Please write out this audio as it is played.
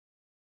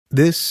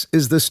This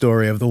is the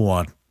story of the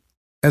one.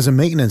 As a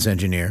maintenance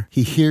engineer,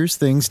 he hears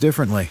things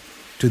differently.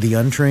 To the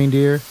untrained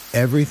ear,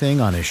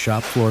 everything on his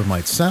shop floor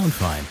might sound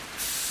fine,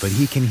 but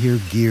he can hear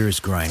gears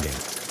grinding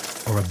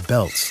or a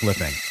belt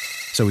slipping.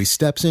 So he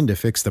steps in to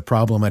fix the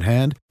problem at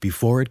hand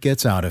before it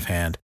gets out of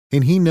hand.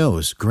 And he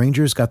knows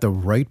Grainger's got the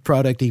right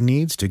product he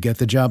needs to get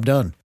the job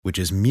done, which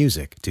is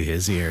music to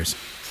his ears.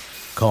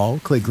 Call,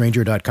 click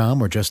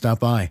Grainger.com, or just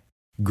stop by.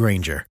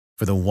 Grainger,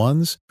 for the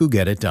ones who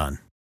get it done.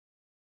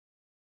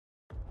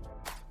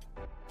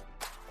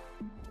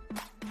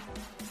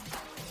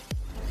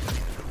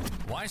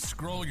 Why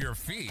scroll your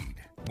feed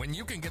when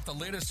you can get the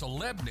latest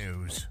celeb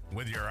news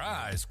with your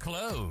eyes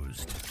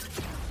closed?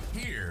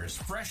 Here's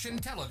fresh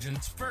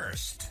intelligence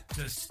first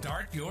to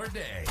start your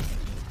day.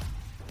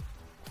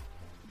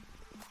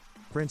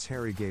 Prince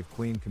Harry gave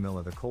Queen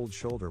Camilla the cold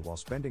shoulder while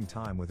spending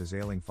time with his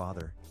ailing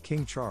father,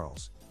 King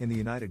Charles, in the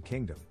United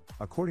Kingdom,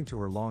 according to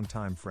her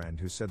longtime friend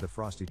who said the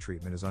frosty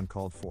treatment is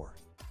uncalled for.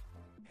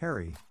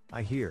 Harry,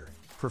 I hear,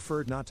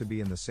 preferred not to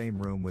be in the same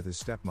room with his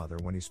stepmother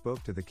when he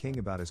spoke to the king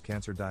about his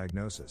cancer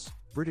diagnosis,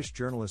 British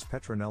journalist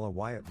Petronella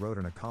Wyatt wrote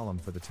in a column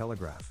for The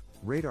Telegraph.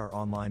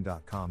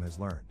 RadarOnline.com has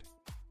learned.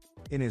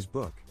 In his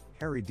book,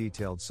 Harry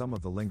detailed some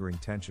of the lingering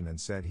tension and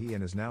said he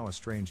and his now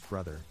estranged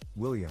brother,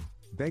 William,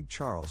 begged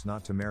Charles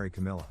not to marry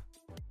Camilla.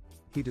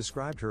 He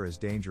described her as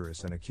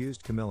dangerous and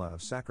accused Camilla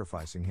of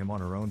sacrificing him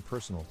on her own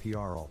personal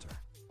PR altar.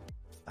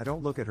 I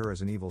don't look at her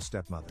as an evil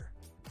stepmother.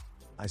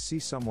 I see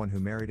someone who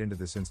married into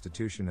this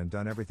institution and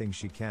done everything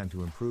she can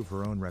to improve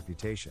her own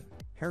reputation,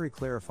 Harry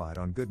clarified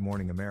on Good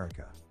Morning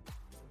America.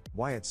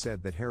 Wyatt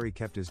said that Harry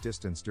kept his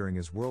distance during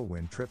his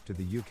whirlwind trip to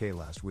the UK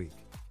last week.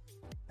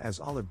 As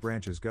olive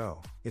branches go,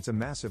 it's a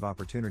massive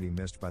opportunity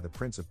missed by the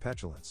Prince of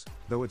Petulance,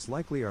 though it's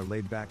likely our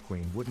laid-back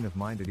queen wouldn't have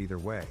minded either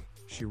way,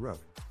 she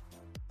wrote.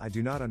 I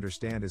do not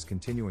understand his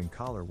continuing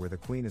choler where the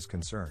queen is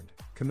concerned,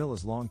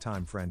 Camilla's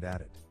longtime friend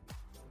added.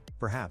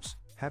 Perhaps,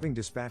 having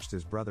dispatched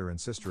his brother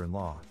and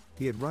sister-in-law,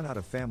 he had run out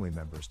of family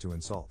members to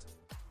insult.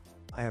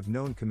 I have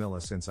known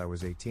Camilla since I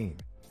was 18,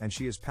 and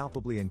she is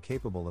palpably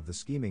incapable of the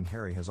scheming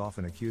Harry has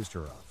often accused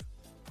her of.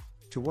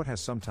 To what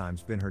has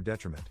sometimes been her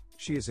detriment,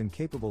 she is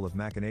incapable of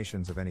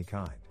machinations of any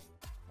kind.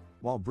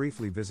 While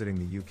briefly visiting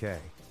the UK,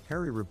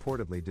 Harry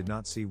reportedly did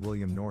not see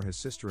William nor his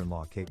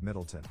sister-in-law Kate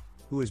Middleton,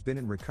 who has been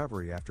in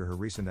recovery after her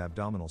recent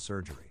abdominal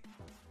surgery.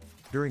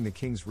 During the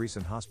King's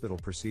recent hospital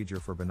procedure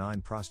for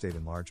benign prostate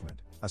enlargement,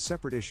 a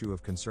separate issue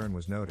of concern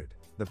was noted,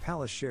 the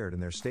palace shared in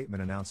their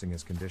statement announcing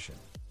his condition.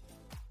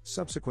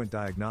 Subsequent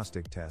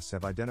diagnostic tests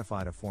have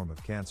identified a form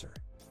of cancer.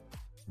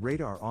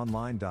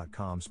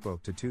 RadarOnline.com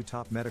spoke to two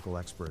top medical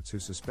experts who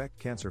suspect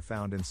cancer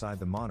found inside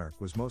the monarch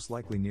was most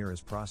likely near his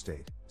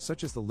prostate,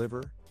 such as the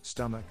liver,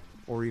 stomach,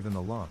 or even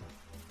the lung.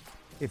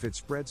 If it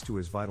spreads to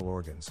his vital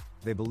organs,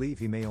 they believe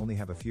he may only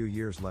have a few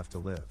years left to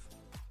live.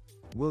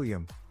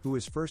 William, who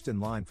is first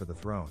in line for the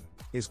throne,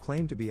 is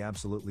claimed to be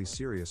absolutely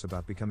serious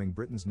about becoming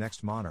Britain's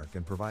next monarch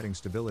and providing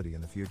stability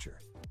in the future.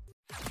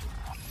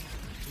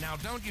 Now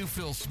don't you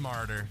feel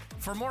smarter?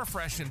 For more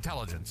fresh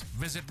intelligence,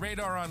 visit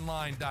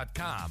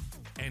RadarOnline.com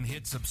and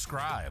hit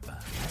subscribe.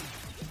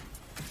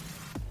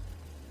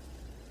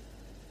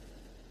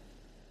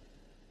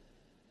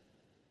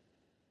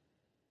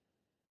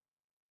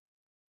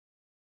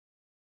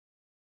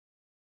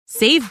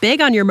 Save big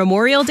on your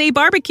Memorial Day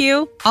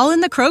barbecue, all in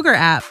the Kroger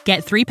app.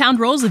 Get 3-pound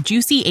rolls of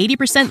juicy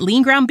 80%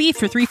 lean ground beef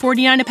for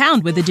 $3.49 a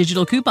pound with a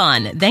digital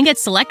coupon. Then get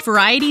select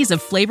varieties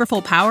of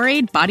flavorful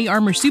Powerade, Body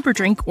Armor Super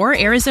Drink, or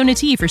Arizona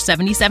tea for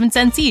 77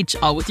 cents each,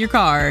 all with your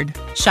card.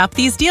 Shop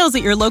these deals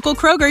at your local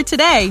Kroger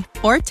today,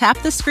 or tap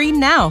the screen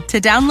now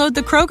to download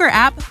the Kroger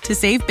app to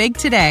save big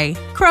today.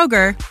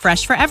 Kroger,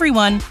 fresh for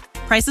everyone.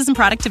 Prices and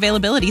product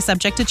availability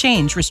subject to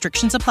change.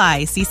 Restrictions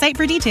apply. See site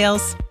for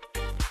details.